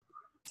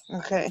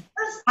Okay.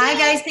 Hi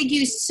guys, thank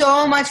you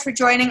so much for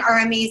joining our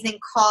amazing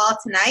call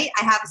tonight.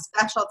 I have a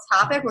special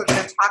topic. We're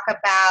going to talk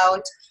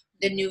about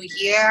the new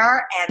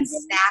year and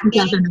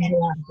snacking and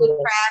food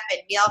prep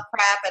and meal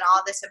prep and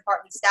all this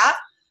important stuff.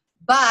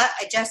 But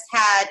I just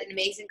had an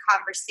amazing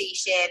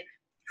conversation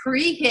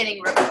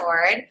pre-hitting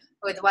record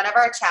with one of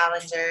our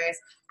challengers,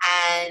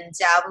 and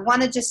we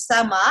want to just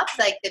sum up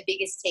like the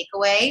biggest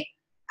takeaway.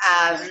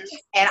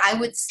 And I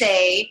would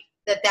say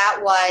that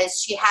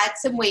was she had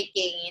some weight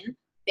gain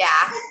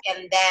back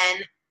and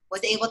then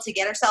was able to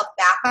get herself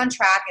back on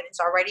track and is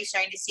already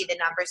starting to see the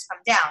numbers come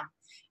down.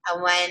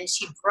 And when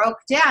she broke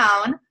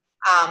down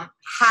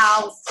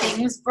how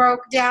things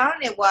broke down,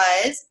 it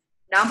was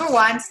number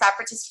one, stop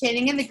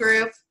participating in the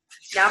group.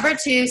 Number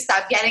two,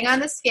 stop getting on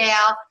the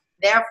scale.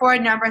 Therefore,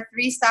 number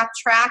three, stop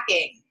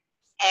tracking.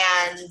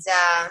 And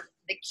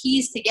the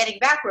keys to getting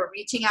back were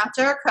reaching out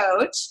to her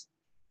coach,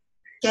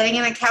 getting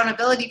an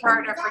accountability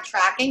partner for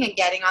tracking, and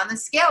getting on the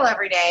scale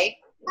every day.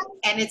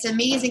 And it's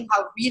amazing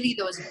how really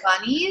those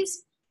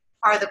bunnies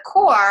are the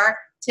core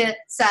to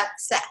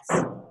success.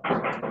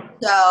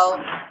 So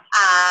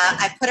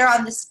I put her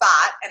on the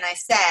spot and I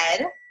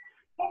said,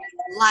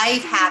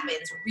 life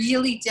happens.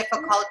 Really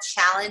difficult,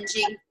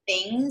 challenging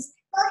things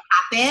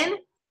happen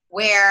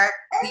where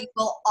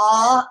people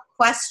all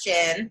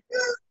question,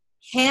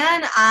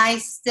 can I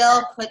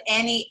still put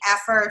any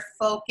effort,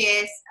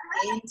 focus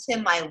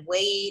into my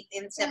weight,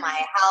 into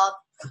my health,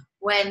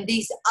 when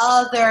these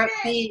other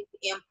big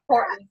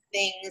important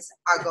things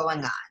are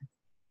going on?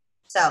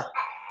 So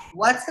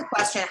what's the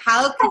question?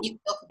 How can you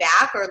look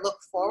back or look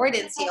forward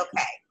and see,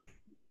 okay,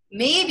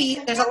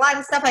 maybe there's a lot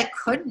of stuff I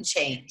couldn't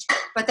change,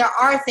 but there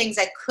are things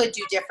I could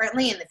do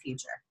differently in the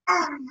future.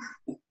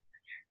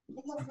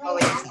 Oh,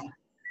 wait.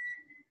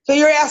 So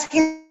you're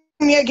asking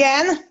me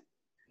again?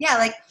 Yeah,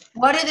 like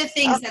what are the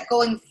things that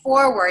going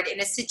forward in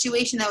a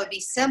situation that would be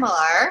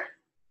similar,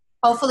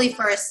 hopefully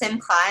for a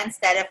Simcha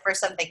instead of for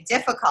something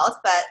difficult,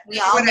 but we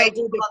all know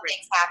difficult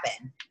things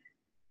happen.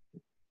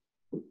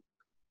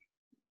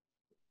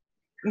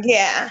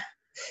 Yeah.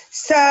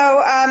 So,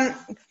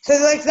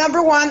 like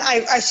number one,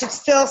 I should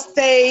still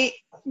stay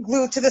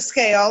glued to the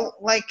scale.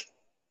 Like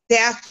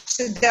that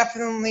should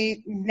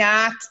definitely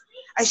not.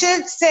 I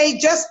shouldn't say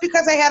just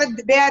because I had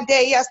a bad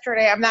day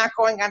yesterday, I'm not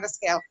going on the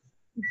scale.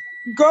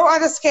 Go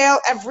on the scale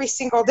every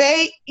single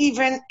day,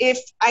 even if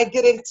I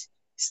didn't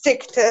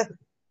stick to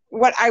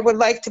what I would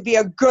like to be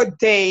a good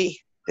day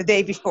the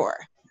day before.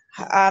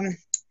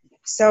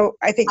 So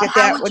I think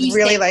that would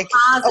really like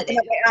open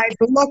up my eyes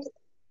and look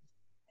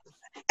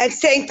and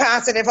staying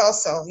positive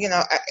also. You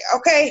know,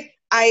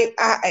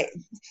 I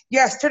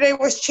yesterday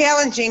was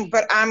challenging,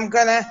 but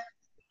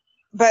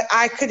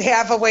I could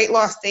have a weight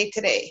loss day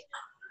today,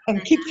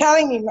 and keep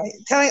telling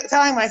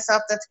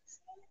myself that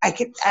I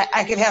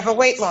could have a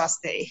weight loss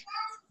day.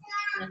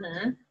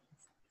 Mm-hmm.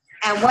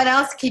 And what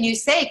else can you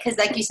say? Because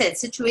like you said, the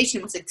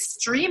situation was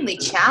extremely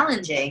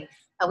challenging,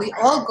 and we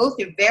all go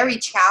through very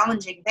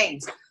challenging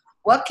things.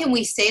 What can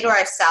we say to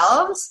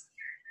ourselves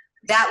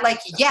that, like,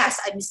 yes,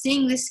 I'm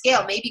seeing this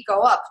scale maybe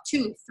go up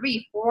 2,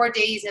 3, 4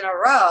 days in a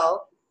row.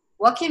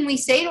 What can we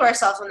say to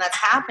ourselves when that's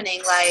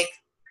happening? Like,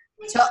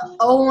 to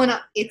own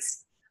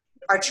it's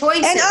our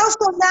choices. And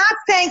also not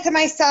saying to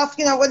myself,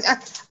 you know, when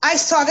I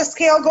saw the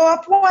scale go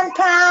up 1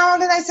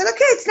 pound, and I said,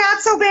 okay, it's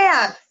not so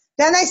bad.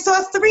 Then I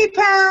saw 3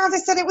 pounds. I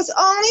said it was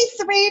only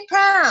 3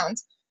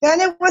 pounds.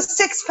 Then it was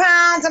 6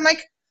 pounds. I'm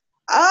like,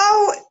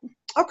 oh,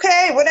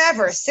 okay,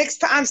 whatever. 6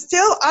 pounds. I'm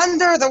still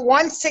under the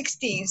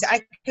 160s.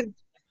 I could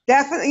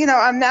definitely, you know,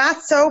 I'm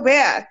not so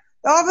bad.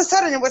 All of a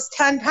sudden, it was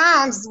 10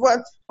 pounds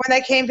when I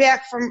came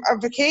back from a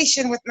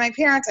vacation with my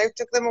parents. I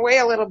took them away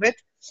a little bit.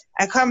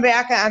 I come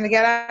back and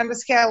get on the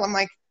scale. I'm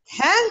like,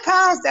 10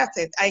 pounds, that's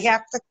it. I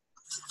have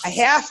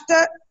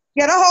to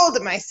get a hold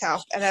of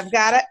myself, and I've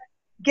got to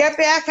get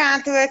back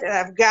onto it, and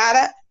I've got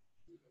to,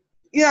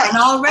 you know. And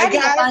already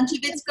a bunch of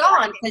it's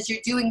gone because you're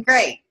doing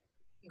great.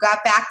 You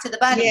got back to the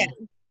bunny. Yeah,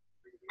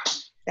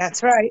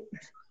 that's right.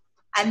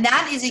 And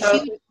that is a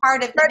huge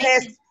part of the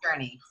maintenance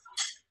journey,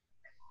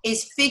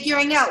 is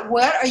figuring out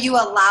what are you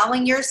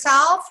allowing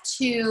yourself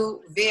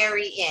to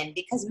vary in,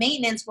 because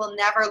maintenance will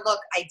never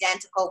look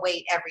identical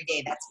weight every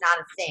day. That's not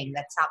a thing.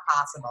 That's not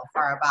possible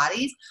for our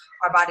bodies.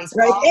 Our bodies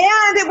right.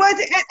 And it was,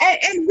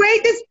 and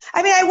weight is,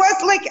 I mean, I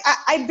was like,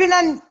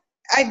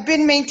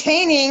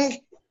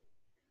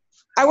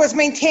 I was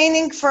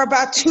maintaining for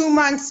about 2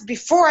 months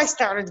before I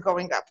started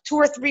going up. 2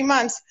 or 3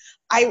 months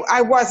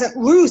I wasn't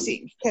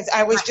losing because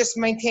I was just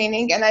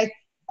maintaining, they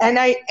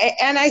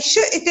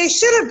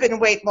should have been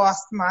weight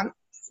loss months,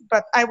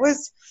 but I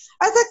was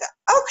like,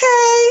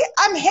 okay,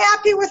 I'm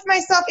happy with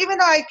myself, even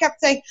though I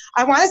kept saying,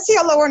 I want to see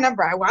a lower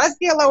number.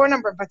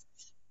 But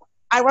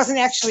I wasn't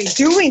actually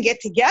doing it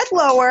to get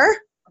lower.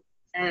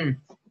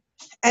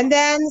 And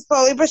then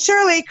slowly but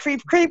surely,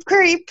 creep.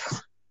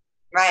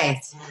 Right.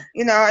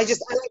 You know, I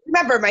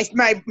remember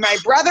my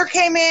brother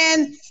came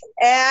in,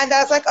 and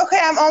I was like, okay,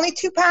 I'm only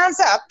 2 pounds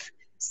up.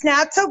 It's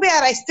not so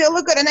bad. I still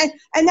look good. And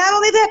not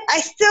only that, I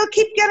still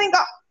keep getting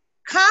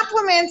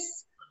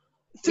compliments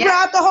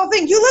throughout the whole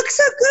thing. You look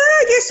so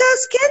good. You're so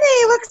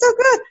skinny. You look so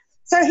good.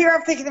 So here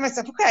I'm thinking to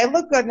myself, okay, I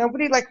look good.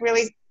 Nobody like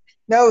really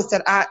knows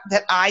that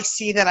I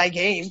see that I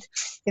gained.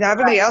 You know,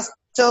 everybody else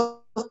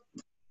still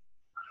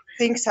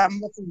thinks I'm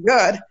looking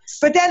good.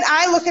 But then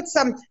I look at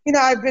some, you know,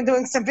 I've been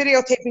doing some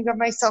videotaping of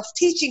myself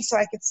teaching so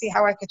I could see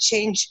how I could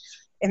change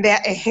in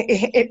that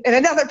in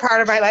another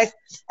part of my life.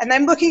 And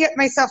I'm looking at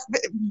myself,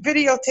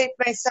 videotape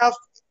myself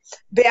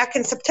back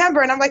in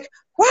September, and I'm like,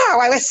 wow,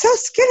 I was so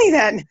skinny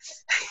then.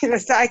 You know,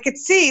 so I could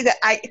see that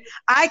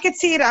I could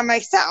see it on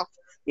myself,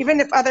 even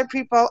if other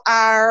people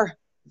are,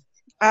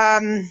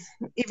 even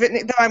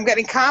though I'm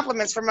getting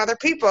compliments from other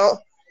people,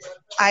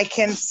 I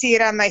can see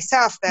it on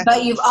myself that.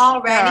 But you've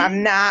already,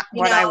 I'm not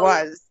what I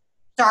was.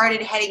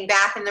 Started heading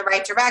back in the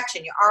right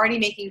direction. You're already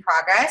making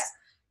progress,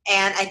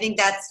 and I think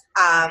that's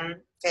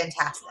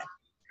fantastic.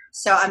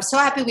 So I'm so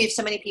happy we have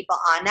so many people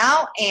on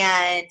now,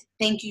 and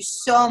thank you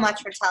so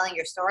much for telling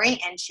your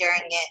story and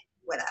sharing it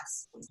with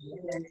us.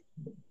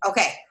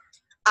 Okay,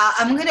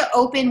 I'm going to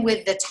open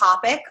with the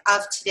topic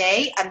of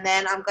today, and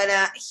then I'm going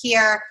to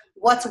hear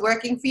what's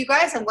working for you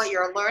guys and what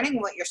you're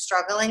learning, what you're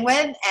struggling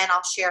with, and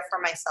I'll share for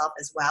myself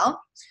as well.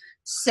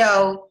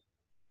 So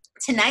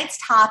tonight's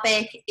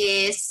topic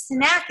is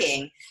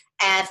snacking.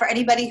 And for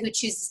anybody who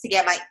chooses to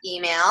get my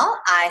email,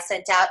 I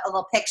sent out a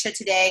little picture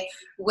today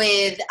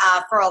with,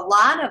 for a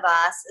lot of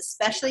us,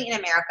 especially in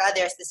America,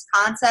 there's this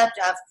concept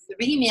of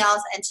 3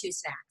 meals and 2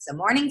 snacks, a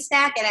morning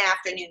snack and an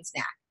afternoon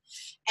snack.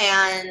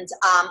 And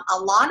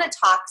Alana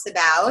talks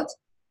about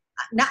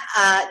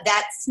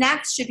that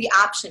snacks should be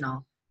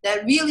optional,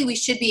 that really we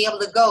should be able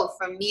to go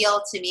from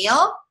meal to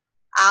meal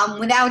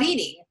without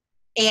eating.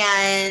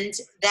 And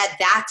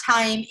that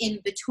time in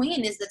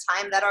between is the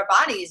time that our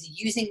body is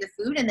using the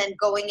food and then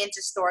going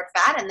into stored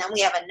fat, and then we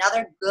have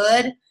another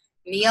good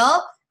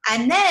meal.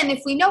 And then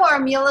if we know our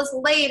meal is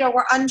late, or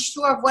we're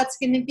unsure of what's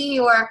going to be,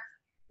 or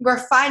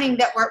we're finding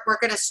that we're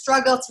going to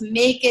struggle to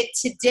make it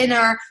to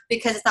dinner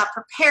because it's not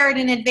prepared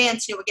in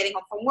advance, you know, we're getting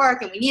home from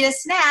work and we need a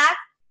snack,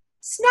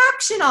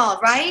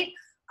 snacktional, right?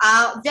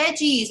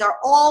 Veggies are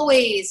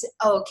always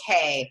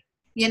okay,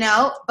 you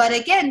know, but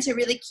again, to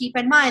really keep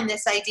in mind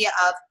this idea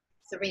of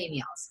 3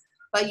 meals.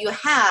 But you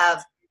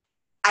have,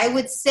 I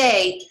would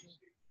say,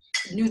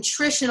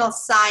 nutritional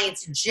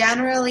science,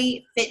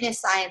 generally fitness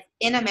science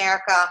in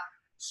America,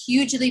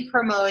 hugely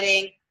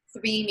promoting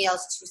 3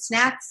 meals, 2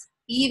 snacks.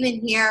 Even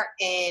here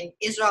in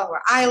Israel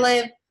where I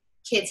live,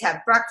 kids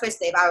have breakfast,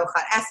 they have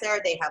arochat eser,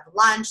 they have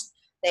lunch,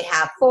 they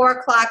have 4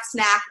 o'clock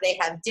snack, they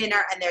have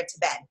dinner, and they're to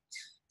bed.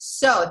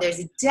 So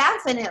there's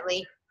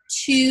definitely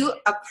 2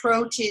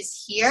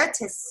 approaches here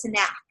to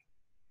snack.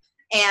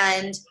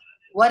 And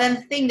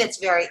one thing that's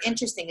very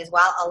interesting is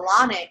while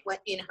Alana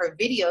in her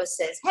video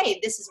says, hey,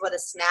 this is what a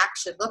snack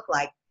should look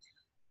like,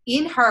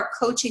 in her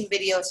coaching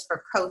videos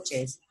for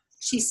coaches,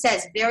 she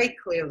says very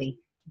clearly,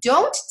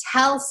 don't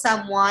tell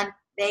someone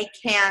they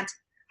can't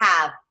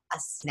have a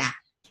snack.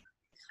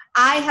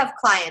 I have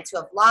clients who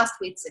have lost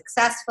weight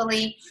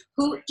successfully,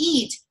 who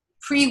eat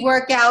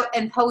pre-workout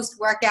and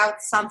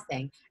post-workout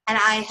something, and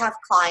I have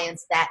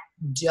clients that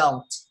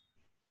don't.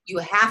 You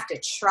have to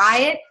try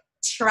it,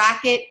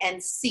 track it,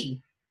 and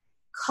see.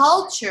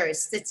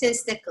 Cultures,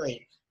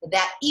 statistically,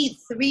 that eat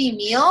 3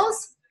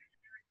 meals,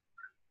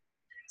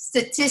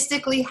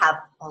 statistically have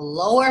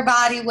lower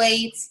body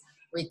weights,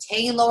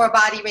 retain lower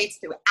body weights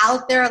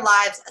throughout their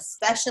lives,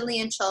 especially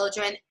in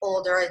children,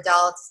 older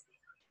adults.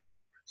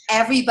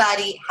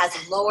 Everybody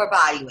has lower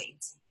body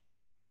weights.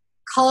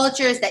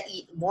 Cultures that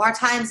eat more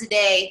times a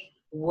day,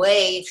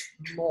 way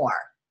more.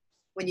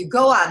 When you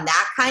go on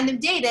that kind of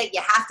data,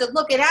 you have to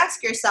look and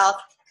ask yourself,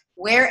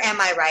 where am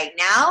I right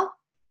now?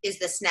 Is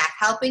the snack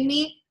helping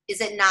me?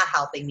 Is it not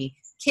helping me?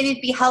 Can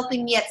it be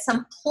helping me at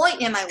some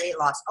point in my weight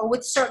loss, or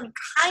with certain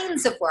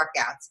kinds of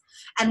workouts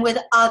and with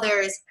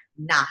others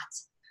not?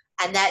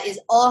 And that is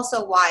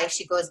also why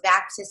she goes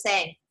back to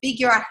saying,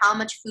 figure out how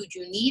much food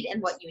you need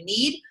and what you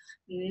need,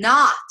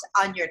 not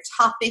on your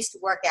toughest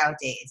workout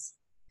days.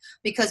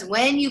 Because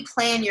when you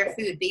plan your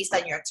food based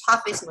on your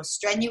toughest, most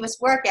strenuous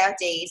workout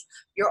days,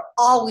 you're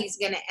always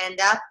going to end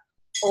up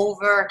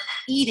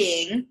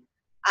overeating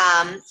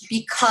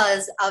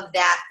because of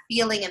that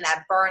feeling and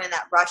that burn and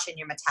that rush in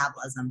your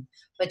metabolism.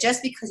 But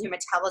just because your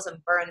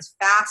metabolism burns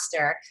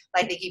faster,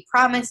 like they keep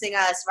promising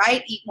us,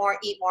 right? Eat more,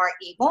 eat more,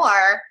 eat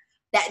more.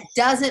 That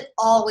doesn't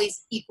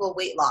always equal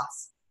weight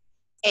loss.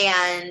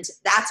 And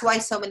that's why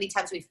so many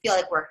times we feel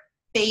like we're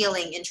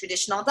failing in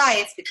traditional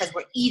diets, because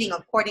we're eating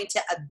according to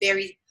a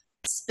very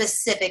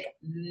specific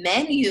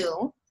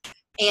menu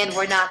and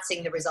we're not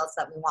seeing the results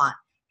that we want.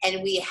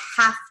 And we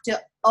have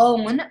to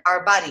own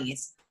our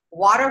bodies.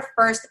 Water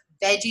first,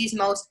 veggies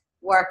most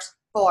works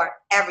for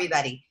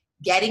everybody.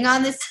 Getting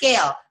on the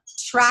scale,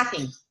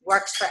 tracking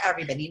works for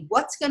everybody.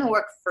 What's going to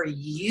work for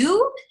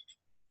you,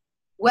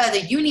 whether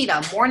you need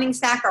a morning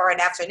snack or an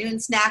afternoon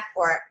snack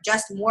or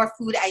just more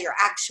food at your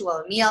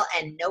actual meal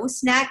and no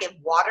snack and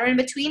water in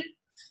between,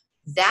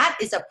 that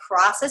is a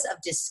process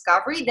of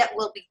discovery that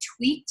will be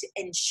tweaked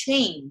and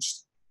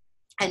changed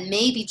and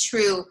may be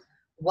true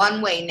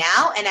one way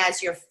now, and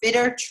as you're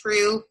fitter,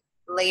 true,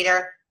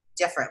 later,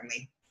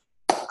 differently.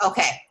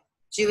 Okay.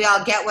 Do we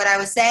all get what I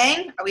was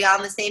saying? Are we all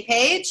on the same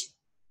page?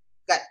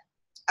 Good.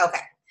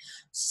 Okay.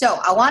 So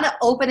I want to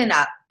open it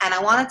up, and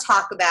I want to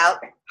talk about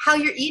how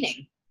you're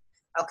eating.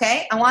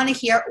 Okay? I want to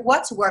hear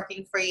what's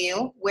working for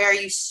you. Where are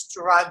you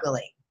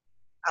struggling?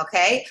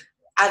 Okay?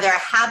 Are there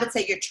habits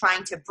that you're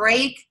trying to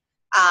break?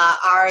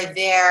 Are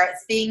there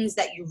things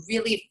that you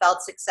really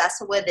felt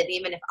successful with, and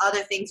even if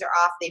other things are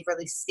off, they've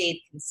really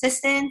stayed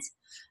consistent?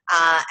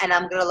 And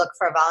I'm going to look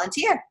for a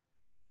volunteer.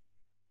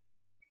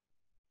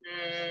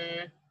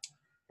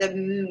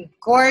 The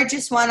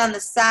gorgeous one on the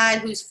side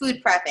who's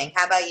food prepping.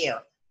 How about you?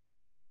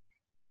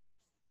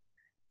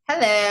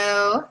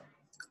 Hello.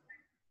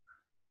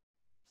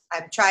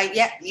 I'm trying.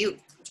 Yeah, you.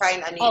 I'm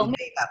trying to unmute and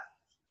wake up.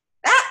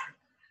 Ah!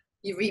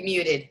 You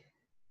remuted.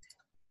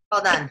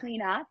 Hold on.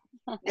 Clean up.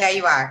 There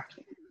you are.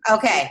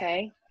 Okay.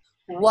 Okay.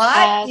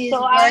 What is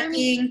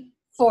working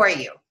for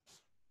you?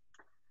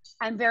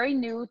 I'm very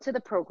new to the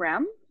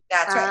program.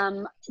 That's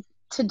right.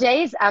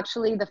 Today is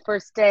actually the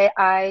first day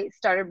I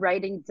started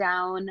writing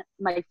down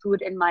my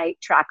food in my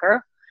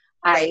tracker.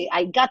 Right.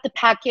 I got the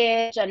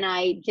package and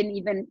I didn't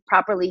even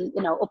properly,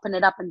 open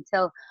it up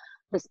until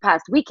this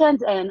past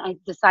weekend. And I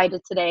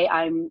decided today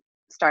I'm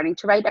starting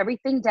to write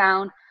everything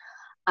down.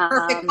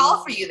 Perfect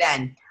call for you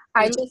then.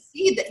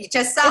 You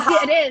just saw how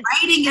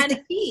writing is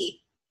the key.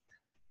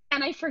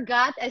 And I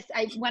forgot as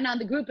I went on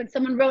the group and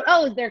someone wrote,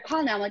 "Oh, is there a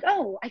call now?" I'm like,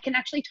 "Oh, I can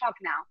actually talk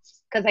now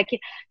because I can."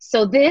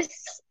 So this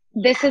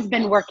has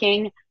been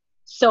working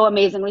so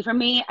amazingly for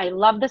me. I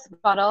love this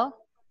bottle.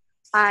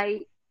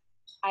 I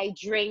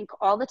drink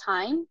all the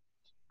time.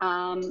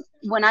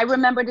 When I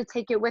remember to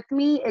take it with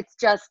me, it's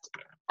just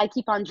I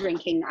keep on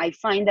drinking. I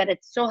find that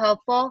it's so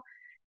helpful,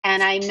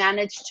 and I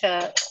managed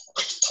to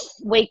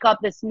wake up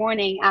this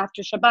morning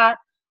after Shabbat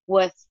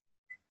with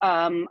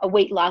a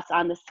weight loss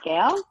on the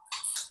scale.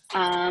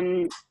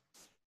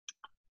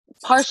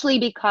 Partially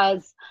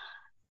because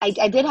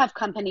I did have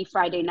company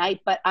Friday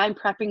night, but I'm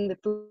prepping the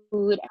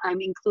food.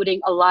 I'm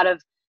including a lot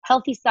of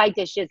healthy side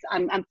dishes.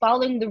 I'm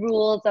following the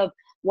rules of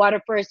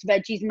water first,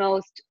 veggies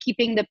most,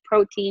 keeping the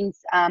proteins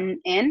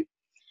in.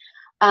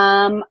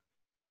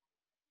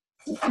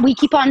 We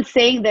keep on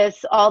saying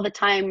this all the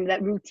time,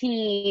 that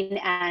routine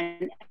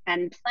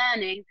and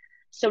planning.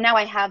 So now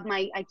I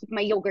keep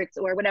my yogurts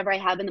or whatever I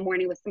have in the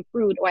morning with some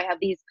fruit, or I have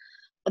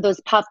those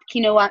puffed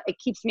quinoa. It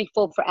keeps me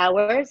full for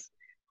hours,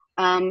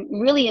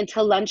 really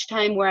until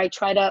lunchtime, where I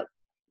try to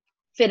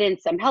fit in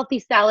some healthy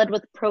salad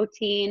with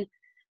protein.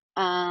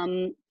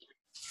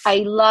 I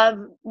love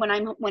when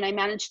I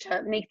manage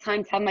to make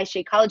time to have my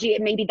Shakeology.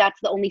 And maybe that's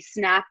the only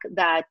snack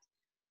that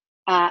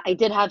I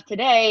did have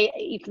today.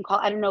 You can call,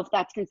 I don't know if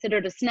that's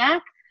considered a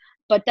snack,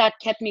 but that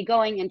kept me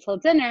going until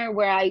dinner,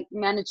 where I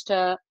managed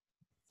to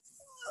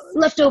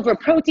leftover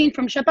protein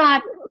from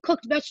Shabbat,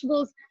 cooked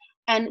vegetables.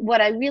 And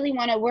what I really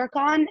want to work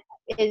on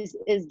is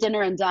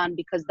dinner and done,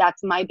 because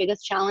that's my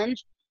biggest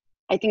challenge.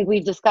 I think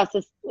we've discussed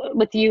this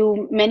with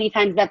you many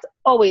times. That's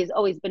always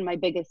been my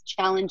biggest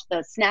challenge,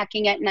 the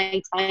snacking at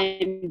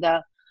nighttime,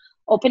 the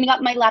opening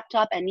up my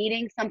laptop and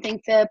eating something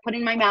to put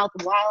in my mouth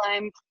while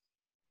I'm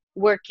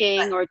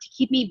working or to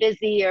keep me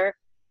busy.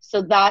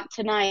 So that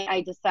tonight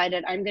I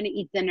decided I'm going to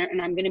eat dinner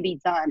and I'm going to be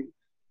done.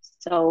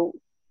 So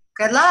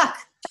good luck.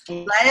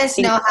 Let us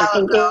know how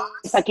it goes.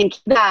 If I can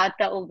keep that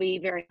will be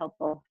very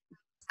helpful.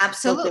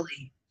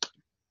 Absolutely.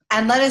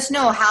 And let us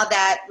know how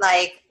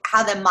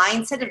the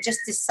mindset of just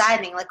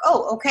deciding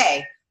oh,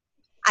 okay,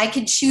 I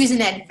could choose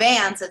in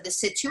advance of the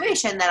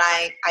situation that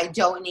I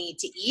don't need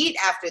to eat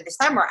after this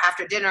time, or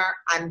after dinner,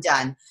 I'm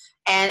done.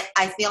 And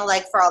I feel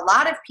like for a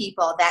lot of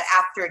people, that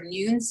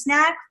afternoon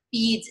snack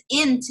feeds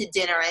into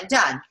dinner and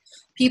done.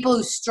 People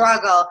who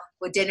struggle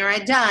with dinner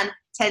and done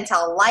tend to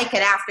like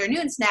an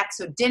afternoon snack,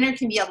 so dinner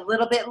can be a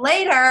little bit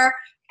later,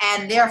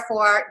 and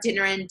therefore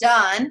dinner and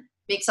done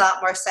makes a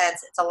lot more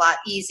sense. It's a lot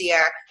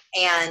easier,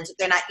 and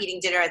they're not eating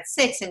dinner at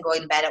 6 and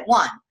going to bed at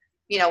 1.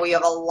 We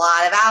have a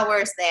lot of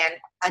hours then,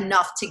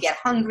 enough to get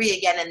hungry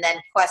again and then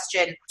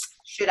question,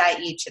 should I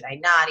eat, should I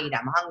not eat,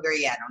 I'm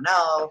hungry, I don't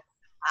know,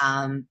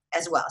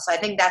 as well. So I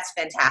think that's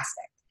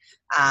fantastic.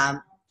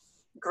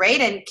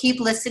 Great, and keep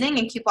listening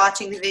and keep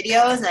watching the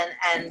videos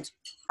and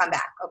come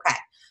back. Okay.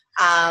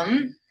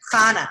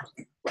 Chana,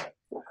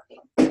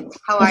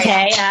 how are you?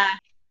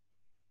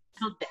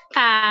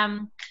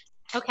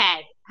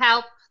 Okay.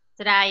 Help.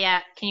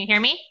 Can you hear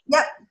me?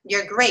 Yep,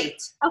 you're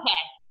great.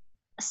 Okay.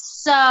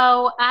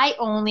 So I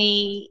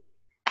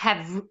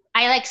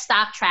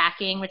stopped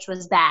tracking, which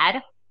was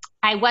bad.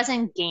 I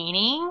wasn't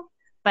gaining,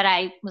 but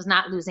I was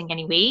not losing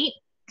any weight.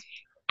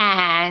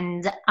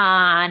 And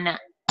on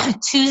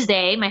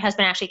Tuesday, my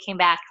husband actually came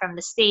back from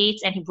the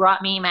States and he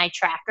brought me my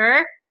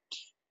tracker.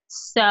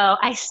 So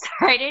I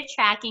started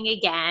tracking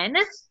again.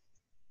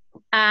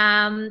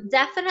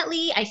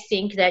 Definitely, I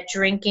think that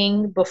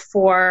drinking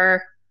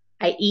before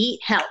I eat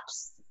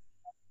helps.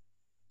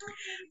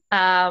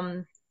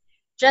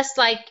 Just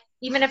like,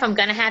 even if I'm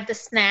going to have the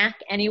snack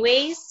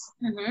anyways,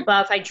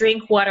 but if I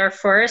drink water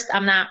first,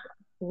 I'm not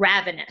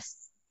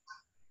ravenous.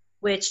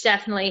 which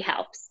definitely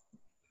helps.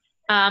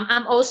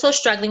 I'm also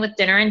struggling with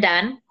dinner and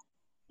done,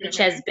 which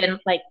has been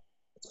like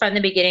from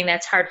the beginning,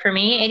 that's hard for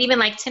me. And even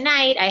like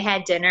tonight, I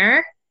had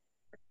dinner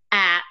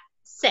at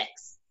 6.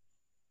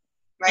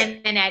 Right.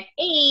 And then at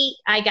 8,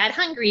 I got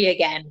hungry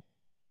again.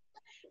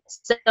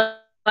 So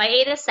I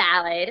ate a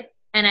salad,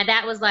 and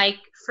that was like,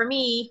 for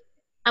me,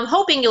 I'm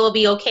hoping it will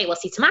be okay. We'll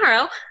see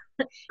tomorrow.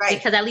 Right.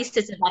 Because at least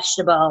it's a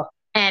vegetable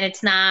and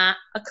it's not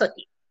a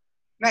cookie.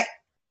 Right.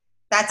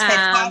 That's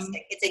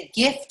fantastic. It's a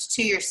gift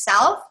to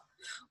yourself.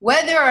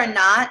 Whether or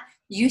not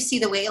you see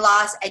the weight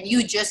loss and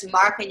you just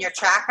mark in your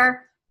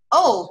tracker,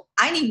 oh,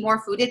 I need more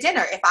food at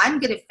dinner. If I'm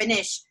going to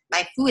finish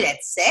my food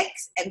at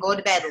 6 and go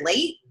to bed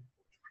late,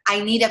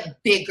 I need a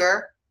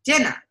bigger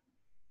dinner.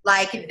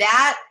 Like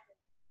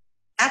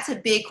that's a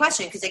big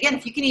question. Because again,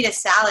 if you can eat a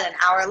salad an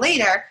hour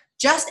later,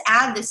 just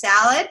add the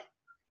salad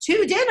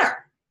to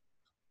dinner.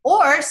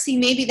 Or see,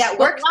 maybe that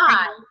works.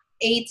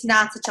 8's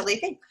not such a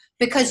late thing.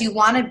 Because you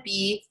want to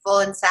be full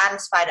and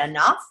satisfied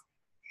enough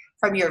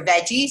from your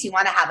veggies. You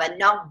want to have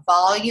enough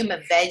volume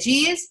of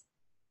veggies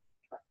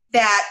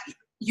that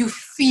you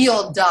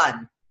feel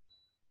done.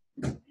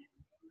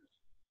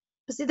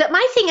 See,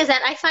 my thing is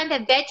that I find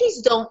that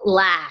veggies don't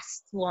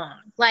last long.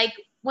 Like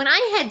when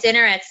I had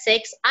dinner at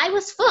 6, I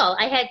was full.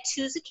 I had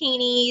 2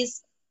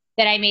 zucchinis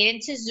that I made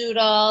into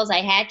zoodles.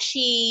 I had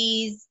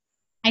cheese.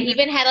 I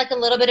even had like a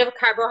little bit of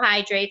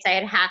carbohydrates. I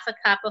had half a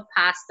cup of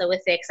pasta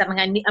with it because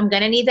I'm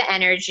gonna need the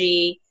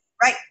energy.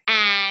 Right.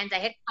 And I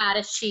had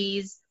cottage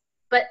cheese,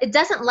 but it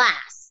doesn't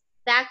last.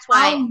 That's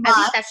why. At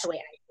least that's the way I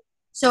do.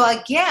 So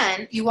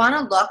again, you want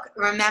to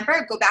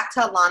remember, go back to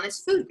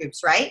Alana's food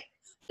groups, right?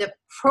 The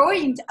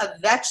point of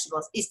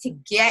vegetables is to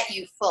get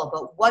you full,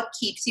 but what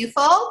keeps you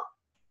full?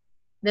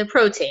 The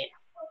protein.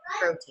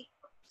 Protein.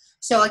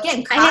 So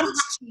again, cottage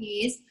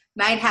cheese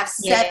might have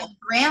 7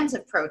 grams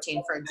of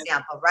protein, for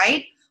example,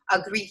 right?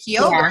 A Greek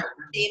yogurt,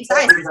 same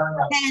size,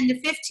 10 to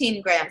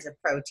 15 grams of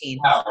protein.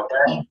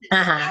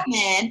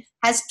 Salmon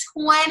has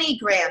 20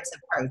 grams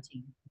of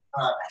protein.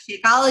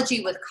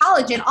 Shakeology with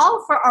collagen,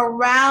 all for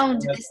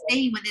around the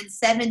same, within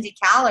 70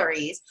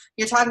 calories.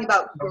 You're talking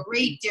about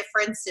great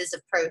differences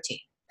of protein.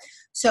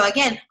 So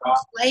again,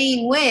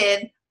 playing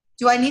with,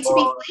 do I need to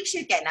be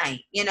fleischic at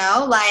night? You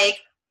know, like,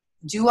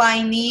 do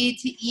I need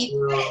to eat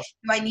fish?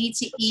 Do I need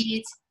to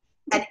eat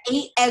an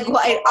 8-egg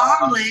white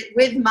omelet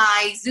with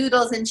my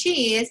zoodles and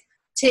cheese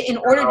in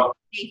order to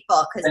be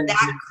full? Because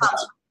that comes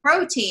from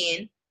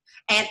protein.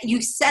 And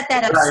you set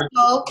that up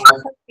so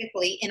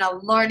perfectly in a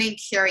learning,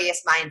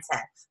 curious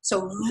mindset.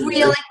 So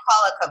really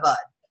call it kavod,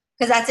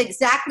 because that's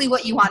exactly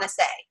what you want to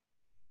say.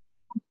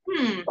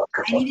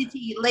 I needed to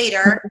eat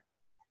later.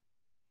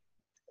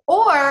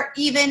 Or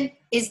even,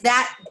 is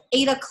that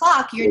 8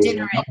 o'clock your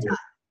dinner and done?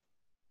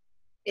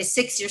 Is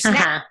 6 your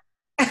snack?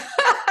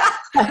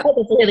 That's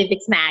a really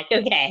big snack.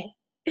 Okay.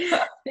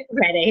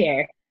 Right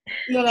here.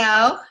 You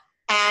know?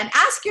 And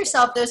ask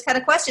yourself those kind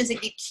of questions and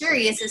get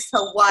curious as to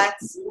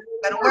what's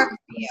going to work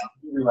for you.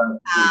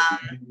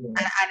 And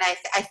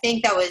I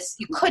think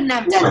you couldn't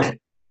have done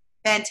it.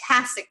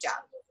 Fantastic job.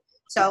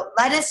 So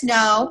let us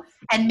know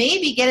and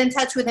maybe get in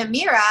touch with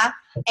Amira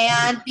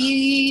and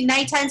be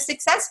nighttime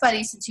success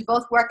buddies, since you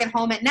both work at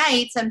home at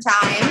night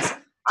sometimes.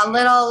 A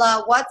little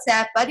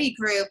WhatsApp buddy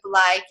group,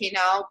 like, 9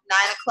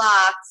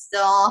 o'clock,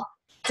 still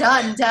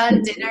done,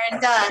 dinner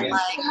and done.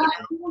 Like,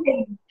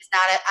 it's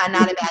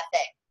not a bad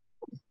thing.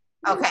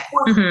 Okay.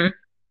 Mm-hmm.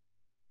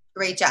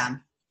 Great job.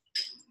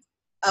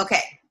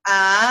 Okay.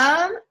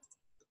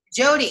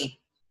 Jody,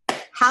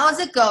 how is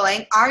it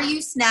going? Are you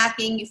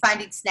snacking? You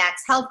finding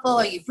snacks helpful?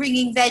 Are you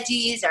bringing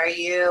veggies? Are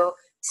you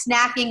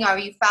snacking? Are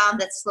you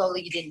found that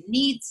slowly you didn't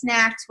need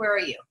snacks? Where are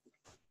you?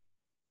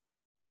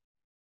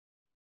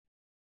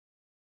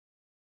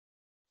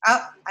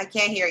 Oh, I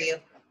can't hear you.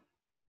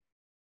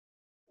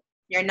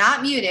 You're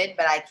not muted,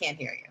 but I can't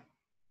hear you.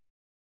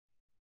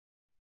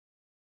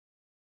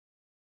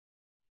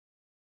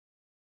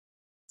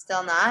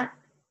 Still not?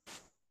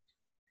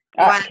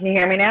 Can you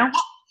hear me now?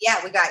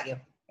 Yeah, we got you.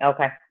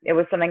 Okay. It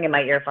was something in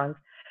my earphones.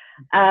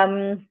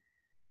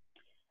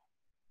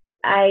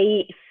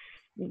 I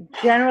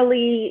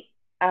generally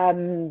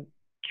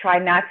try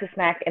not to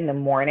snack in the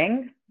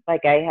morning.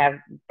 Like, I have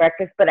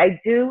breakfast, but I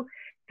do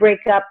break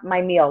up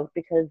my meals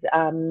because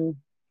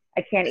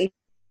I can't eat.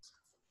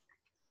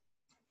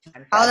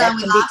 Hold on,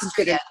 we lost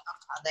you.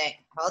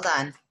 Hold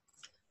on.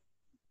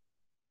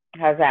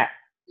 How's that?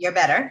 You're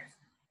better.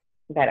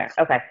 Better.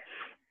 Okay.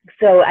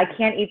 So I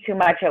can't eat too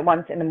much at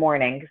once in the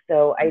morning.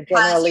 So I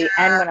generally,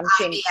 and when I'm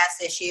seeing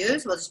IBS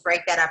issues, we'll just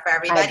break that up for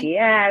everybody.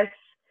 IBS.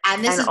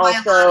 And this is why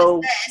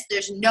Alana says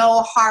there's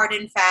no hard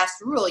and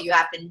fast rule. You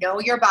have to know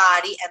your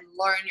body and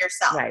learn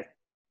yourself. Right.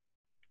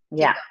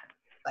 Yeah.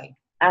 Like,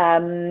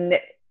 and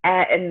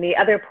the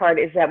other part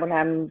is that when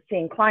I'm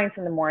seeing clients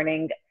in the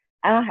morning,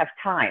 I don't have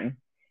time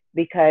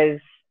because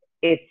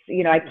it's,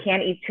 I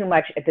can't eat too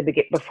much at the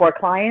before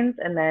clients,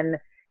 and then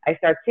I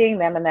start seeing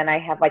them, and then I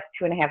have like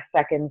 2.5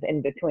 seconds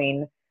in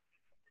between.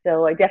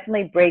 So I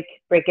definitely break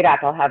it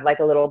up. I'll have like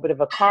a little bit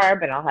of a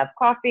carb, and I'll have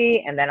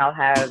coffee, and then I'll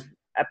have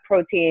a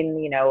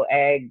protein,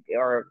 egg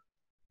or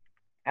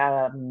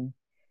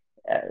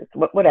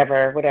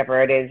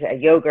whatever it is, a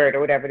yogurt or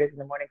whatever it is in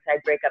the morning. So I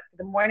break up. So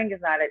the morning is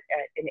not an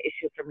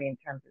issue for me in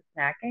terms of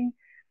snacking.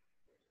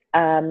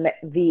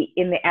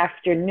 In the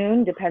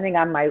afternoon, depending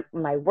on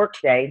my work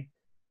day,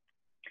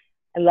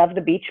 I love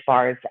the beach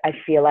bars. I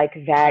feel like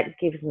that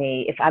gives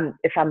me, if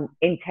I'm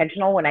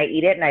intentional when I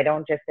eat it and I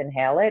don't just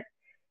inhale it,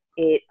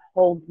 it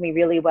holds me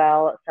really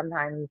well.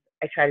 Sometimes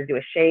I try to do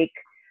a shake,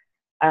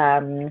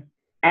 and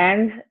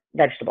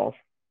vegetables.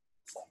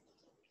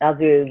 I'll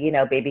do,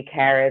 baby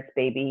carrots,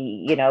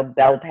 baby,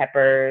 bell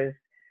peppers,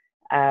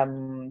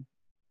 all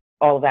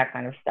of that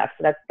kind of stuff.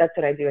 So that's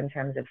what I do in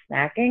terms of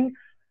snacking.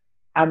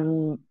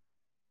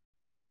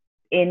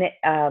 In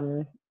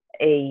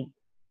a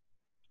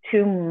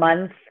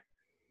 2-month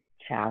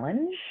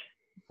challenge.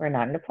 We're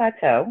not in a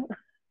plateau.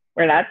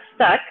 We're not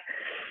stuck.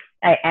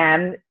 I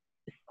am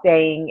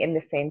staying in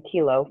the same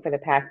kilo for the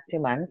past 2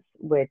 months,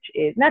 which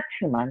is not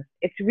 2 months.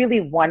 It's really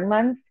 1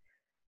 month,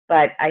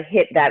 but I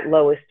hit that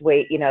lowest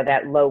weight,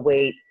 that low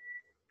weight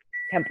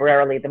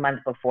temporarily the month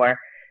before.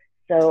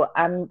 So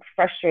I'm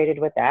frustrated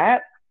with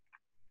that.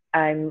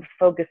 I'm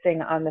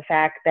focusing on the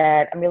fact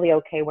that I'm really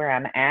okay where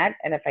I'm at.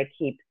 And if I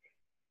keep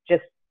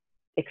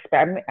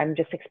I'm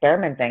just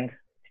experimenting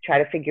to try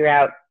to figure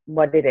out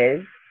what it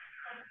is.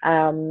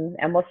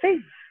 And we'll see.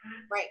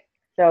 Right.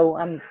 So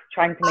I'm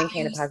trying to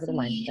maintain a positive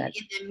mindset.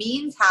 In the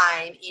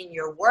meantime, in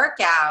your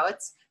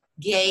workouts,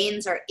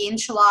 gains or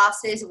inch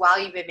losses while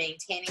you've been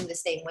maintaining the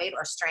same weight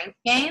or strength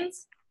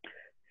gains?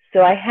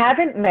 So I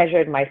haven't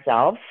measured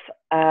myself.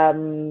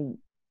 My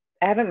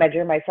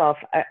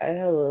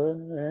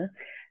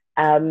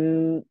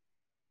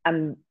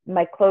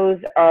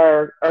clothes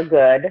are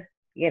good.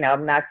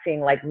 I'm not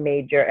seeing like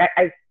major,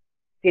 I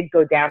did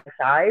go down a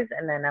size,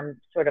 and then I'm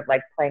sort of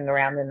like playing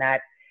around in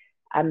that.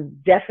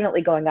 I'm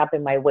definitely going up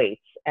in my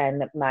weights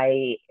and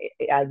my,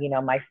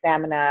 my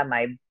stamina,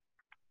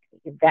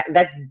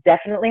 that's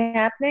definitely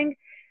happening.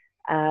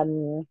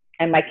 And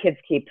my kids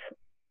keep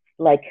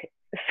like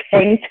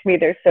saying to me,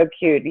 they're so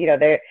cute.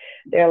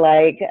 They're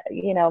like,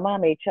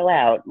 mommy, chill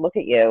out. Look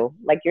at you.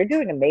 Like, you're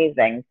doing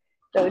amazing.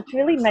 So it's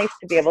really nice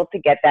to be able to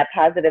get that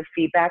positive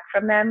feedback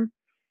from them.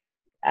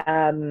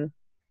 And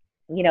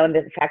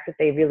the fact that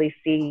they really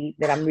see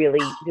that I'm really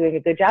doing a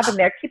good job, and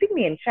they're keeping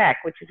me in check,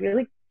 which is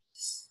really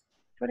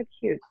sort of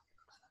cute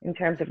in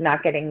terms of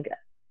not getting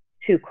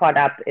too caught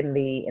up in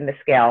the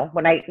scale.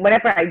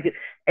 Whenever I do,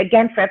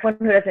 again, for everyone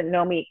who doesn't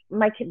know me,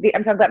 I'm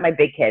talking about my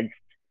big kids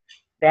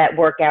that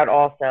work out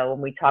also,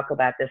 and we talk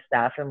about this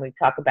stuff, and we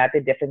talk about the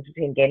difference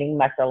between gaining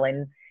muscle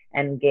and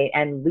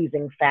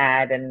losing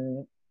fat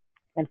and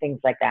things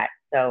like that.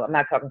 So I'm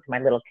not talking to my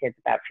little kids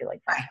about feeling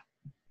fat.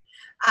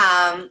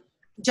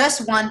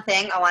 Just one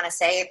thing I want to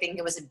say, I think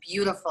it was a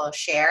beautiful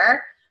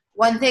share.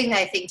 One thing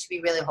I think to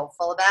be really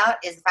hopeful about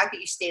is the fact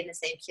that you stayed in the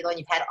same kilo and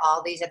you've had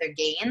all these other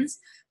gains.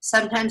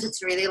 Sometimes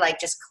it's really like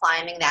just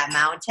climbing that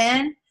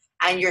mountain,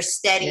 and you're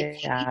steady,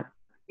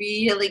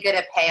 really going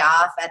to pay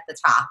off at the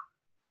top,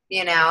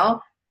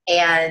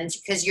 and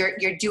because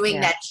you're doing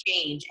that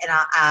change.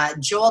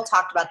 And Joel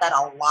talked about that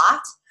a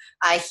lot.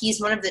 He's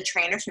one of the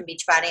trainers from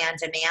Beachbody On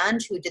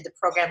Demand who did the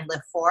program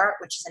Live For,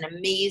 which is an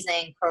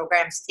amazing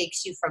program. It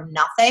takes you from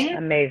nothing.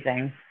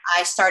 Amazing.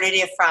 I started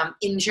it from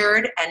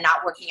injured and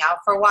not working out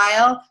for a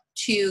while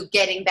to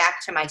getting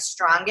back to my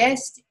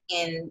strongest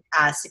in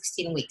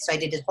 16 weeks. So I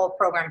did this whole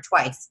program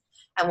twice.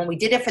 And when we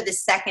did it for the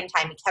second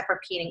time, we kept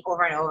repeating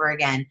over and over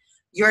again,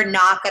 you're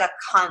not going to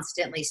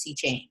constantly see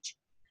change.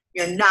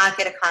 You're not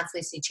going to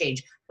constantly see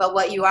change. But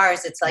what you are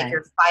is it's like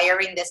you're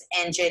firing this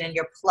engine and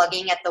you're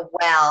plugging at the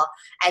well,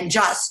 and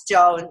just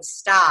don't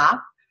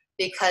stop,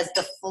 because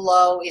the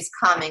flow is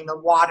coming. The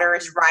water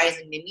is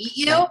rising to meet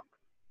you.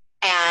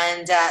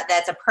 And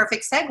that's a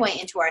perfect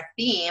segue into our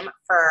theme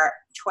for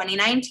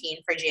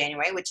 2019 for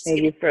January, which is...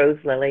 Maybe you froze,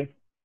 Lily.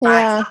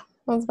 Yeah,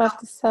 I was about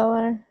to tell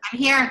her. I'm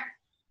here.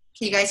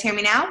 Can you guys hear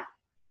me now?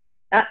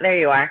 Oh, there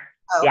you are.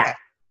 Oh, okay.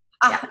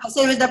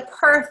 So it was the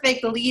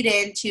perfect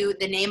lead-in to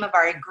the name of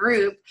our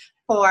group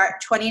for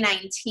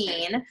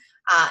 2019 in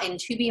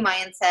 2B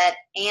Mindset.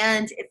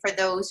 And for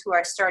those who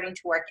are starting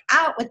to work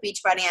out with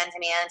Beachbody On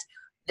Demand,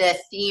 the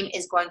theme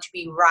is going to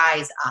be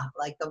Rise Up.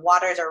 Like, the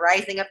waters are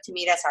rising up to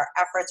meet us. Our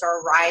efforts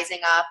are rising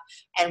up,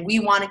 and we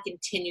want to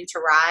continue to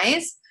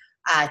rise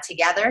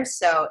together.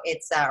 So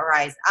it's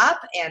Rise Up,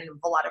 and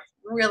a lot of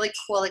really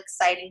cool,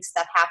 exciting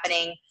stuff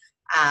happening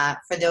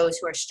for those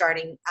who are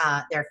starting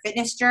their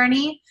fitness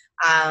journey.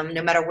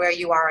 No matter where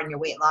you are on your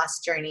weight loss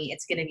journey,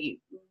 it's going to be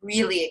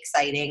really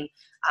exciting.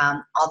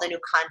 All the new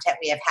content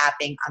we have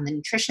happening on the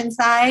nutrition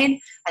side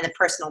and the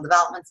personal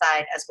development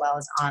side, as well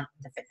as on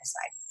the fitness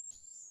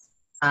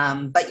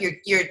side. But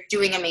you're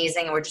doing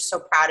amazing, and we're just so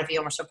proud of you,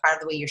 and we're so proud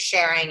of the way you're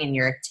sharing and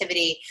your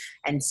activity,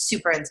 and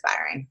super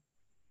inspiring.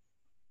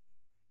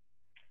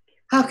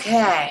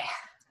 Okay.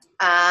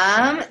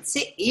 Let's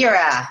see,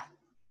 Ira.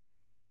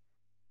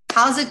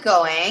 How's it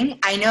going?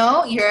 I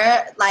know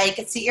you're like,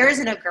 Sierra's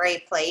in a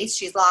great place.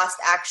 She's lost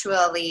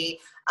actually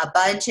a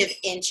bunch of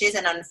inches,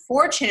 an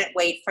unfortunate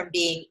weight from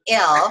being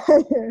ill,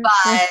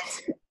 but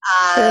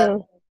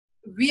True.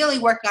 really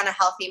working on a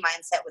healthy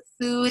mindset with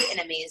food, an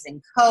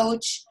amazing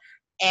coach.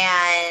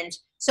 And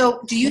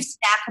so do you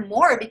snack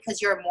more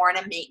because you're more in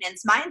a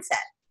maintenance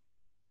mindset?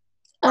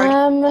 Or do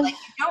you feel like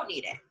you don't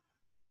need it?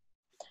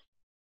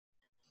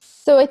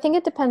 So I think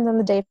it depends on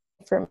the day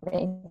for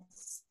me.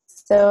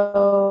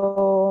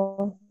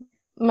 So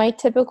my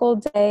typical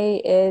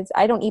day is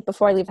I don't eat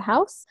before I leave the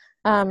house.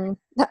 I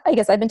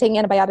guess I've been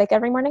taking antibiotic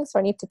every morning, so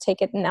I need to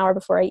take it an hour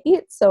before I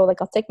eat. So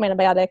like I'll take my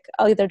antibiotic,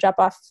 I'll either drop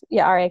off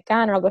Ya'ara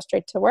or I'll go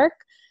straight to work.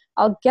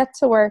 I'll get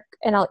to work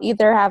and I'll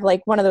either have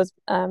like one of those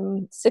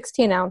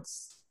 16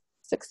 ounce?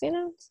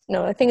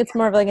 No, I think it's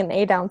more of like an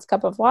 8-ounce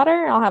cup of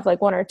water. I'll have like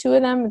 1 or 2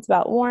 of them. It's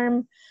about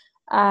warm.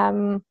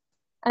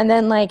 And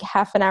then like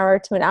half an hour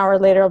to an hour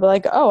later, I'll be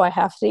like, oh, I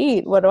have to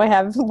eat. What do I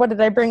have? What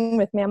did I bring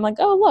with me? I'm like,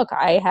 oh, look,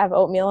 I have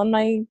oatmeal on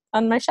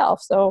my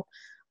shelf. So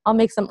I'll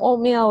make some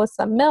oatmeal with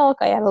some milk.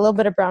 I add a little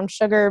bit of brown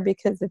sugar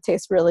because it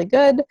tastes really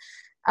good.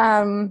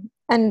 And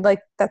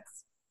like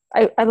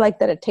I like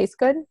that it tastes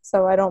good.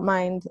 So I don't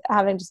mind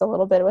having just a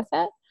little bit with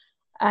it.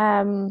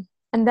 And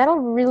that'll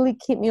really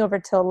keep me over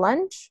till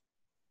lunch.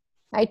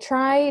 I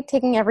try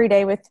taking every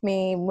day with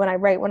me when I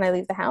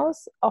leave the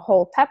house, a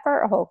whole pepper,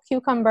 a whole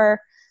cucumber.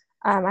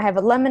 I have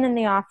a lemon in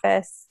the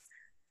office.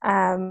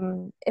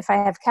 If I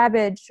have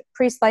cabbage,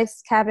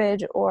 pre-sliced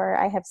cabbage, or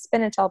I have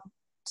spinach, I'll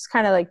just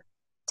kind of like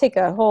take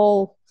a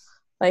whole,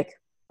 like,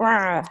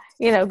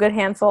 good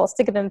handful,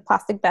 stick it in a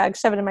plastic bag,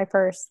 shove it in my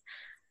purse.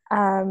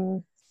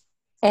 And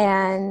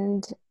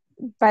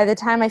by the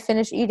time I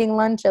finish eating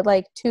lunch at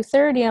like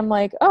 2:30, I'm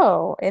like,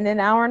 oh, in an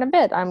hour and a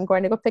bit, I'm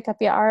going to go pick up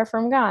Ya'ara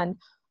from Gone.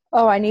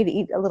 Oh, I need to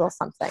eat a little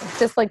something,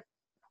 just like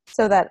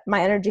so that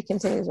my energy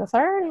continues with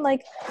her. And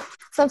like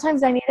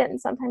sometimes I need it and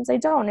sometimes I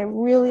don't. It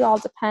really all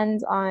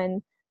depends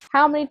on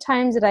how many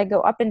times did I go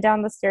up and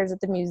down the stairs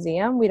at the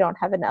museum. We don't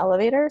have an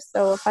elevator,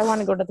 so if I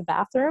want to go to the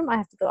bathroom, I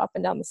have to go up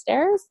and down the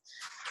stairs.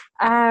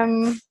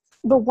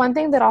 But one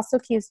thing that also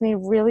keeps me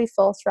really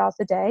full throughout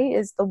the day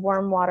is the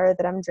warm water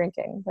that I'm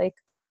drinking. Like,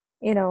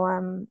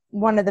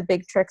 one of the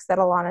big tricks that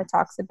Alana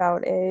talks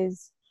about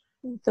is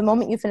the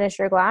moment you finish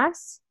your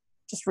glass,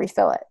 just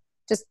refill it.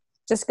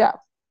 Just go.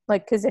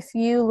 Like, because if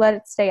you let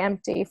it stay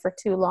empty for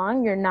too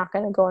long, you're not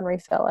going to go and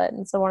refill it.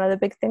 And so one of the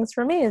big things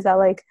for me is that,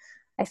 like,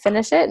 I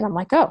finish it and I'm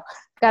like, oh,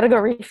 got to go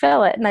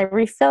refill it. And I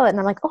refill it and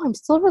I'm like, oh, I'm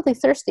still really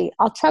thirsty.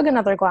 I'll chug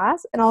another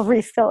glass and I'll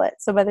refill it.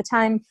 So by the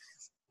time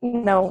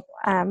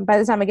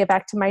I get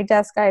back to my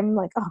desk, I'm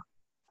like, oh,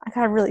 I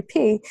got to really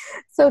pee.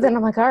 So then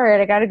I'm like, all right,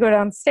 I got to go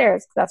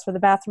downstairs because that's where the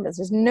bathroom is.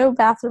 There's no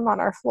bathroom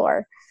on our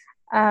floor.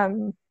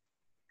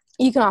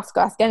 You can also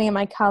ask any of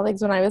my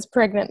colleagues when I was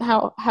pregnant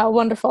how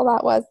wonderful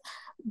that was.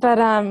 But,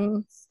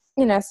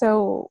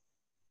 so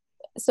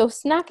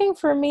snacking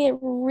for me, it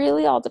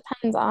really all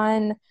depends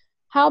on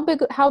how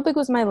big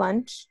was my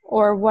lunch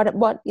or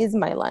what is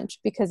my lunch?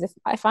 Because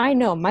if I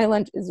know my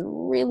lunch is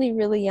really,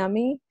 really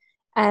yummy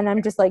and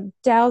I'm just like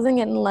dousing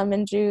it in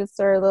lemon juice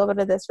or a little bit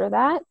of this or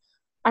that,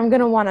 I'm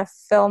going to want to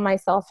fill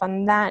myself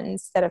on that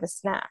instead of a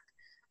snack.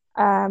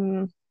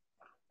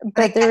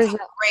 But there's a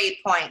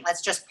great point.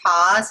 Let's just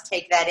pause,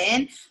 take that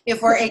in.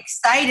 If we're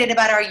excited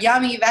about our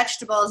yummy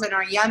vegetables and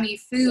our yummy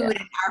food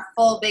and our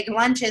full big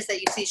lunches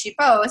that you see she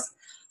posts,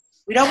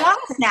 we don't want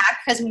a snack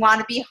because we want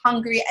to be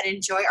hungry and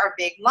enjoy our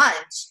big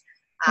lunch.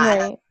 Right.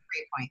 That's a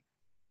great point.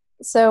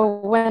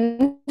 So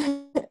when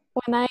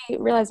I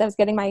realized I was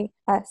getting my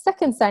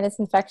second sinus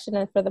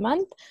infection for the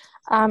month,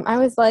 I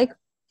was like,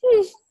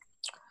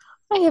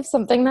 I have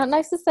something not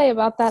nice to say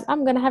about that.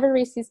 I'm going to have a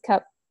Reese's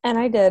cup. And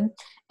I did.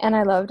 And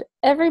I loved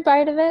every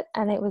bite of it.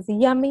 And it was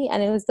yummy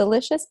and it was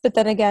delicious. But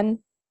then again,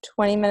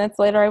 20 minutes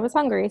later, I was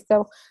hungry.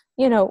 So,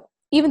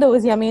 even though it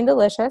was yummy and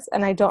delicious,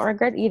 and I don't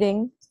regret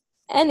eating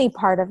any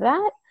part of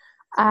that,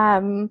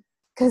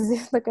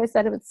 because like I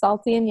said, it was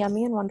salty and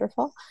yummy and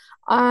wonderful.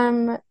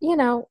 I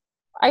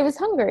was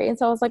hungry. And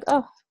so I was like,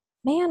 oh,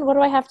 man, what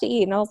do I have to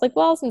eat? And I was like,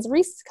 well, since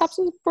Reese's Cups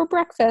was for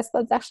breakfast,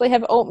 let's actually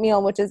have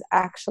oatmeal, which is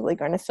actually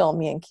going to fill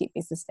me and keep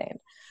me sustained.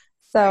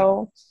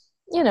 So,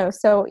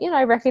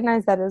 I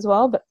recognize that as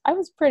well, but I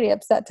was pretty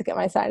upset to get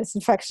my sinus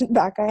infection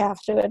back, I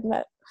have to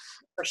admit.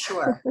 For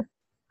sure.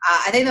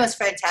 I think that was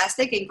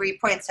fantastic and great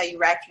points how you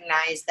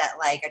recognize that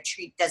like a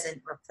treat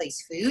doesn't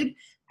replace food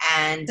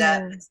and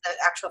it's the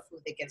actual food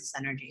that gives us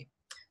energy.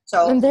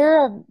 So and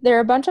there are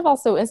a bunch of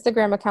also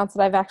Instagram accounts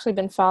that I've actually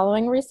been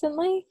following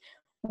recently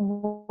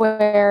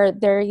where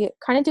they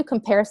kind of do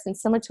comparisons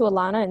similar to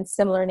Alana in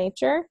similar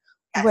nature,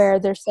 where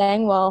they're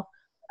saying, well,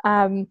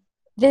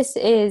 this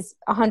is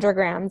 100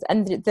 grams,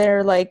 and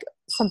they're like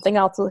something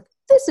else like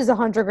this is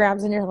 100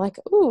 grams, and you're like,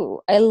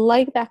 ooh, I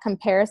like that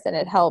comparison.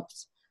 It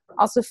helped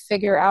also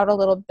figure out a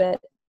little bit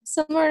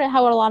similar to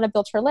how Alana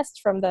built her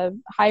list from the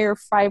higher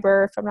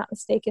fiber, if I'm not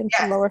mistaken,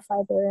 to lower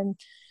fiber,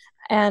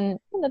 and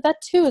that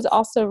too is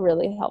also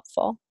really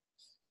helpful.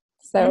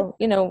 So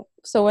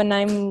so when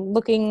I'm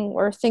looking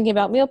or thinking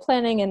about meal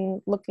planning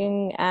and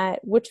looking at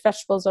which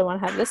vegetables I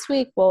want to have this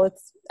week, well,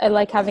 I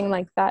like having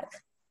like that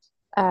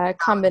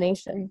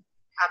combination.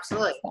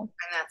 Absolutely. And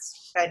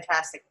that's a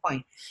fantastic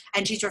point.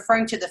 And she's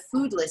referring to the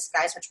food list,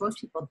 guys, which most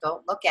people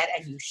don't look at,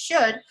 and you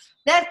should,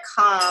 that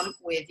come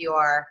with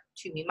your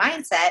To Me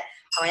mindset.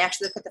 And when you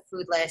actually look at the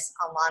food list,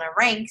 Alana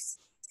ranks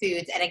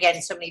foods, and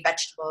again, so many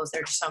vegetables.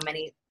 There are just so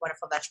many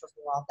wonderful vegetables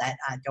in the world that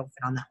don't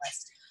fit on that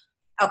list.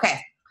 Okay.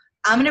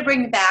 I'm going to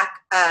bring it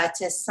back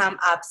to sum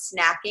up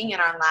snacking in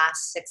our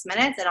last 6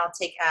 minutes, and I'll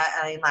take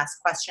any last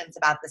questions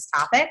about this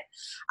topic.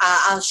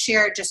 I'll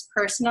share just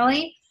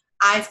personally.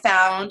 I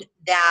found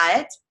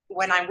that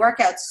when I work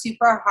out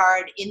super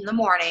hard in the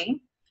morning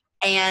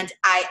and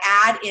I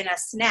add in a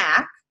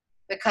snack,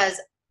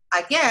 because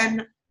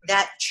again,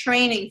 that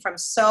training from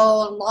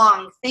so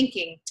long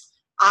thinking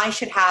I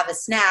should have a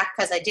snack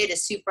because I did a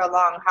super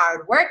long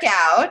hard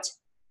workout,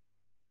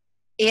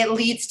 it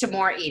leads to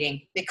more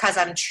eating because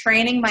I'm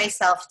training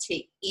myself to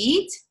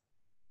eat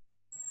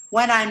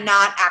when I'm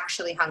not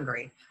actually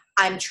hungry.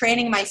 I'm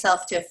training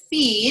myself to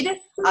feed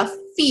a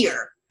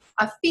fear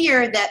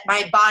that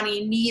my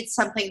body needs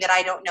something that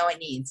I don't know it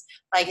needs.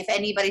 Like if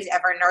anybody's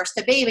ever nursed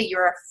a baby,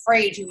 you're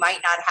afraid you might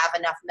not have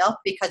enough milk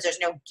because there's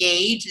no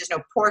gauge, there's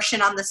no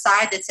portion on the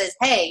side that says,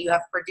 hey, you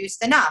have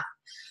produced enough.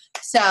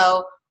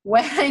 So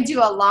when I do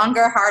a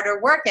longer, harder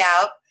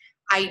workout,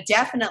 I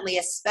definitely,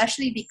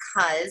 especially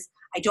because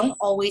I don't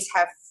always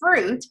have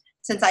fruit,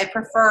 since I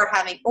prefer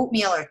having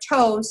oatmeal or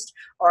toast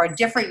or a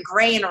different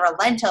grain or a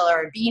lentil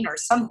or a bean or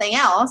something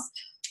else,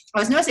 I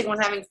was noticing when I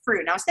was having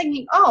fruit. And I was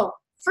thinking, oh,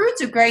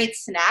 fruit's a great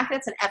snack.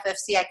 That's an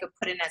FFC I could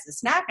put in as a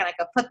snack, and I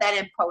could put that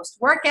in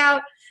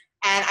post-workout.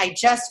 And I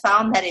just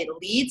found that it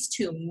leads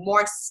to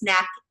more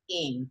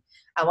snacking.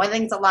 One of the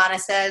things Alana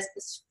says,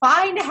 it's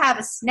fine to have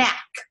a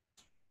snack.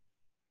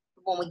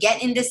 When we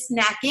get into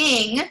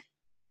snacking,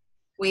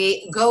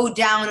 we go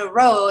down a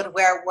road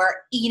where we're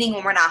eating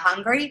when we're not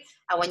hungry.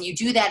 And when you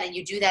do that and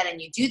you do that and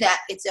you do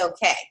that, it's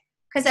okay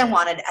because I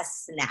wanted a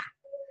snack.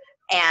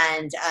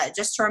 And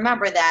just to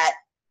remember that,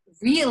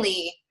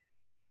 really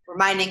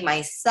reminding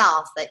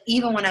myself that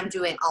even when I'm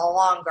doing a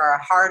longer,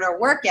 harder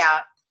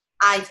workout,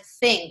 I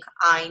think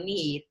I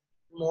need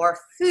more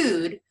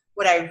food.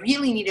 What I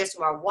really need is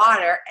more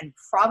water and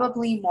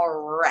probably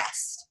more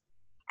rest.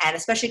 And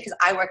especially because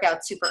I work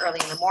out super early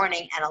in the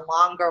morning and a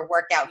longer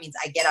workout means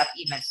I get up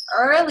even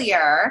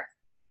earlier,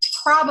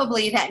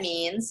 probably that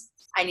means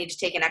I need to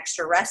take an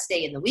extra rest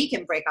day in the week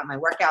and break up my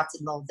workouts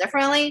a little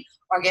differently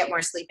or get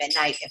more sleep at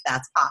night if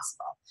that's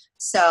possible.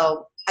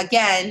 So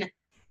again,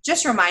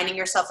 just reminding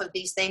yourself of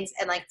these things.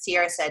 And like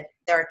Sierra said,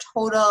 there are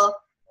total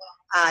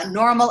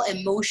normal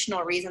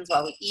emotional reasons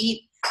why we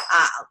eat.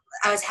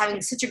 I was having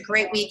such a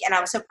great week and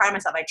I was so proud of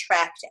myself. I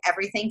tracked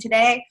everything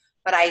today,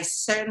 but I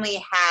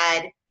certainly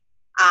had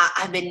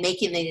I've been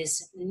making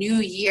these New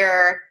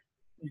Year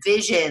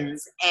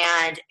visions,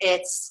 and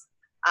it's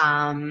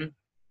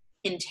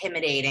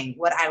intimidating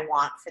what I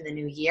want for the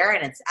new year.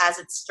 And it's as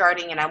it's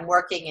starting and I'm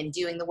working and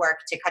doing the work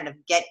to kind of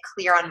get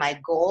clear on my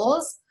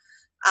goals,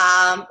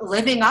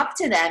 living up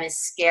to them is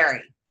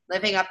scary.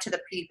 Living up to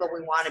the people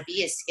we want to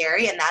be is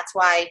scary. And that's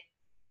why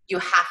you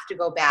have to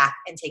go back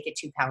and take it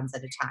 2 pounds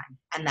at a time.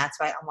 And that's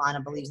why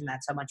Alana believes in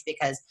that so much,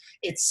 because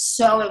it's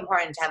so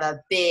important to have a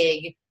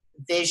big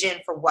vision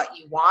for what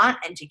you want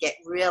and to get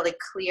really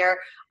clear.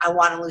 I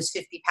want to lose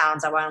 50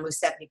 pounds. I want to lose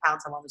 70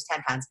 pounds. I want to lose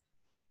 10 pounds.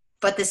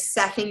 But the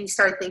second you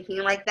start thinking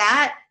like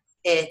that,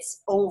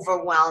 it's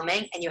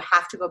overwhelming and you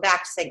have to go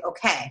back to saying,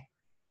 okay,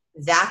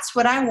 that's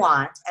what I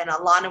want. And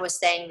Alana was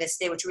saying this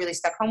day, which really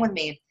stuck home with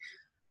me.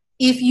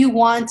 If you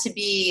want to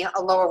be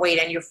a lower weight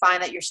and you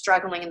find that you're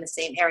struggling in the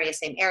same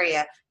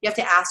area, you have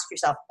to ask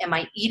yourself, am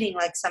I eating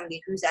like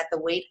somebody who's at the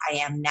weight I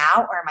am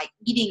now, or am I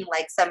eating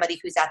like somebody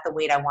who's at the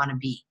weight I want to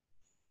be?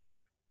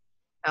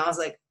 And I was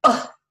like,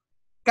 oh,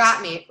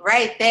 got me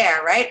right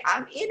there, right?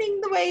 I'm eating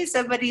the way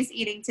somebody's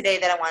eating today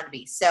that I want to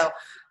be. So,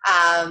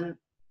 and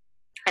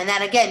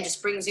that again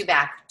just brings you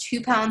back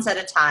 2 pounds at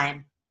a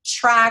time,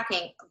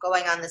 tracking,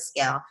 going on the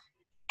scale,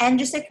 and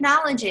just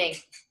acknowledging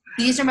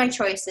these are my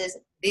choices,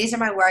 these are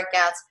my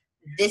workouts,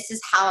 this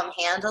is how I'm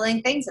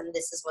handling things, and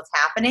this is what's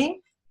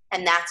happening,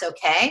 and that's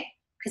okay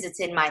because it's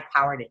in my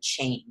power to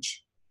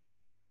change.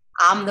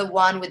 I'm the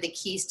one with the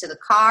keys to the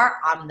car,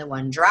 I'm the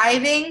one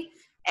driving,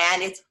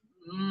 and it's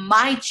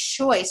my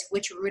choice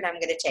which route I'm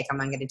going to take. Am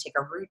I going to take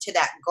a route to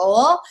that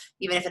goal,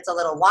 even if it's a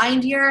little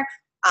windier,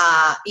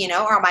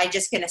 or am I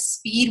just going to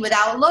speed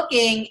without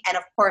looking? And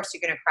of course,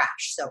 you're going to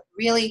crash. So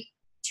really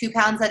 2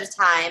 pounds at a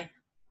time,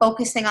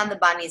 focusing on the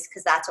bunnies,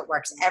 because that's what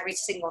works. Every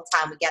single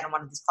time we get on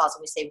one of these calls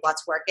and we say,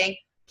 what's working?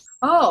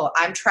 Oh,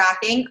 I'm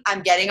tracking,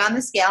 I'm getting on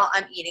the scale,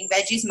 I'm eating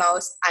veggies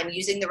most, I'm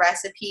using the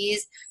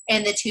recipes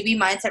in the To Be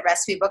Mindset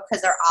recipe book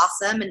because they're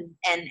awesome and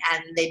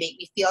they make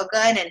me feel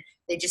good and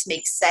they just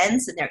make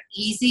sense and they're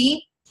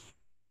easy.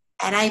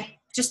 And I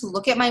just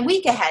look at my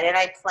week ahead and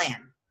I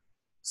plan.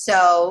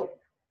 So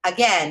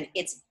again,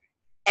 it's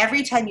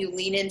every time you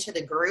lean into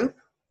the group,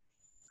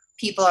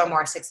 people are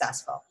more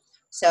successful.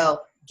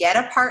 So get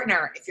a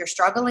partner. If you're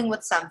struggling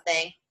with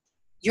something,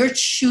 you're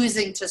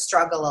choosing to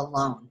struggle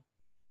alone.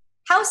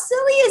 How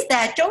silly is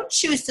that? Don't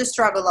choose to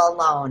struggle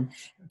alone.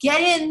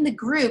 Get in the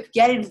group,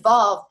 get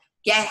involved,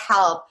 get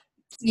help.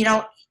 You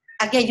know,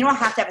 again, you don't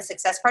have to have a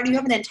success party. You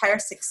have an entire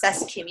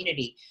success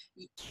community.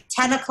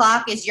 10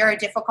 o'clock is your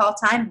difficult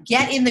time.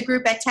 Get in the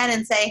group at 10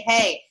 and say,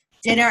 hey,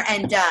 dinner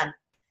and done.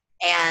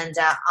 And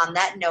on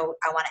that note,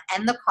 I want to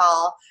end the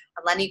call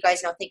and letting you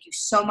guys know, thank you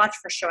so much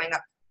for showing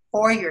up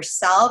for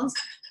yourselves.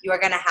 You are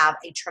going to have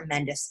a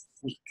tremendous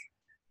week.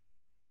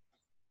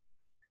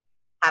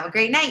 Have a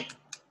great night.